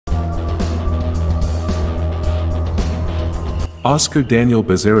Oscar Daniel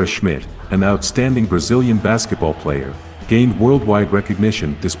Bezerra Schmidt, an outstanding Brazilian basketball player, gained worldwide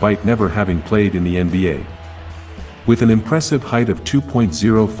recognition despite never having played in the NBA. With an impressive height of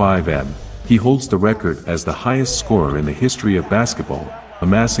 2.05 m, he holds the record as the highest scorer in the history of basketball,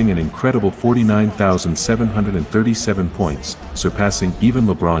 amassing an incredible 49,737 points, surpassing even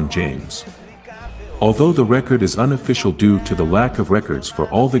LeBron James. Although the record is unofficial due to the lack of records for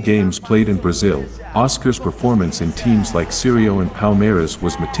all the games played in Brazil, Oscar's performance in teams like Sírio and Palmeiras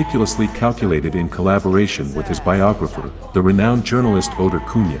was meticulously calculated in collaboration with his biographer, the renowned journalist Odir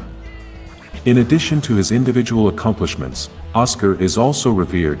Cunha. In addition to his individual accomplishments, Oscar is also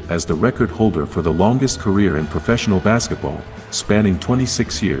revered as the record holder for the longest career in professional basketball, spanning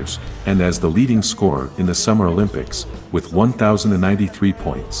 26 years, and as the leading scorer in the Summer Olympics, with 1,093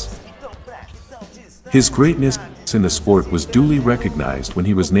 points. His greatness in the sport was duly recognized when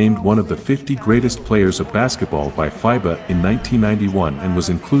he was named one of the 50 greatest players of basketball by FIBA in 1991 and was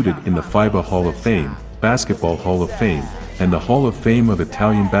included in the FIBA Hall of Fame, Basketball Hall of Fame, and the Hall of Fame of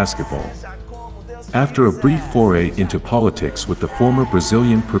Italian basketball. After a brief foray into politics with the former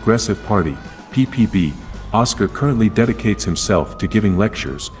Brazilian Progressive Party, PPB, Oscar currently dedicates himself to giving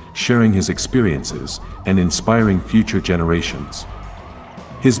lectures, sharing his experiences, and inspiring future generations.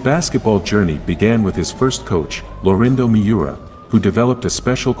 His basketball journey began with his first coach, Laurindo Miura, who developed a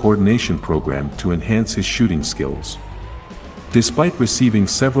special coordination program to enhance his shooting skills. Despite receiving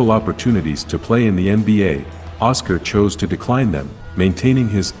several opportunities to play in the NBA, Oscar chose to decline them, maintaining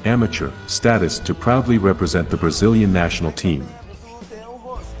his amateur status to proudly represent the Brazilian national team.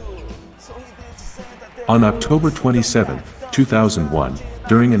 On October 27, 2001,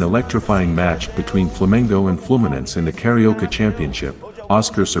 during an electrifying match between Flamengo and Fluminense in the Carioca Championship,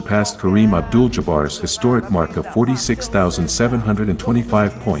 Oscar surpassed Kareem Abdul-Jabbar's historic mark of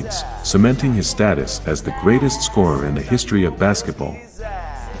 46,725 points, cementing his status as the greatest scorer in the history of basketball.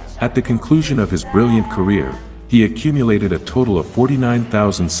 At the conclusion of his brilliant career, he accumulated a total of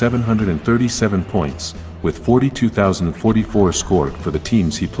 49,737 points, with 42,044 scored for the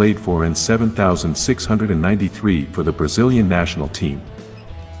teams he played for and 7,693 for the Brazilian national team.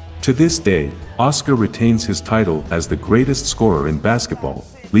 To this day, Oscar retains his title as the greatest scorer in basketball,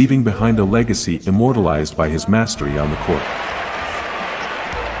 leaving behind a legacy immortalized by his mastery on the court.